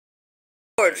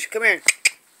George, come here.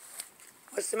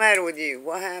 What's the matter with you?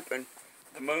 What happened?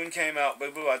 The moon came out,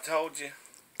 boo-boo. I told you.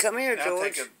 Come here, now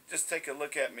George. Just take a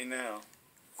look at me now.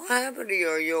 What happened to you?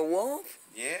 Are you a wolf?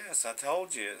 Yes, I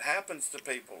told you. It happens to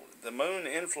people. The moon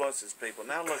influences people.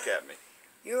 Now look at me.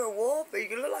 You're a wolf, but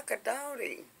you look like a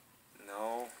dowdy.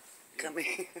 No. Come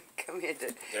here. Come here.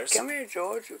 Come here,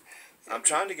 George. I'm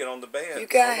trying to get on the bed. You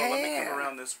got Hold on, hair. let me come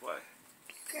around this way.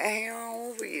 You got hair all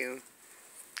over you.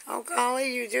 Oh,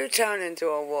 golly, you do turn into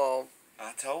a wolf.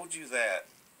 I told you that.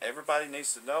 Everybody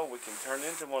needs to know we can turn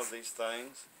into one of these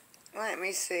things. Let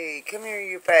me see. Come here,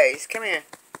 you face. Come here.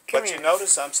 Come but here. You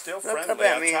notice I'm still Look friendly. up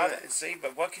at me. I try to see,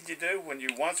 but what could you do when you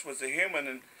once was a human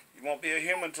and you won't be a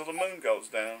human till the moon goes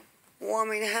down? Well, I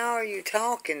mean, how are you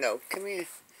talking, though? Come here.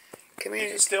 Come here. You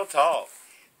can still talk.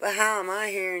 But how am I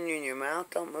hearing you? And your mouth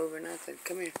don't move or nothing.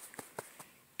 Come here.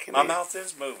 My mouth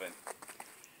is moving.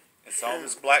 It's all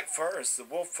this black fur. It's the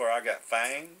wolf fur. I got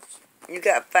fangs. You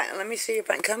got fangs. Let me see your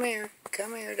fangs. Come here.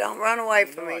 Come here. Don't run away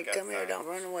from me. Come here. Fangs. Don't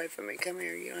run away from me. Come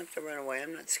here. You don't have to run away.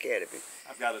 I'm not scared of you.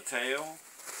 I've got a tail.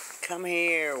 Come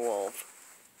here, wolf.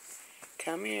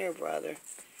 Come here, brother.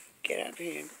 Get up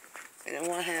here. And then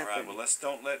what happened? All right, well,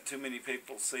 don't let too many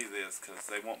people see this because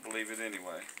they won't believe it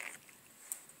anyway.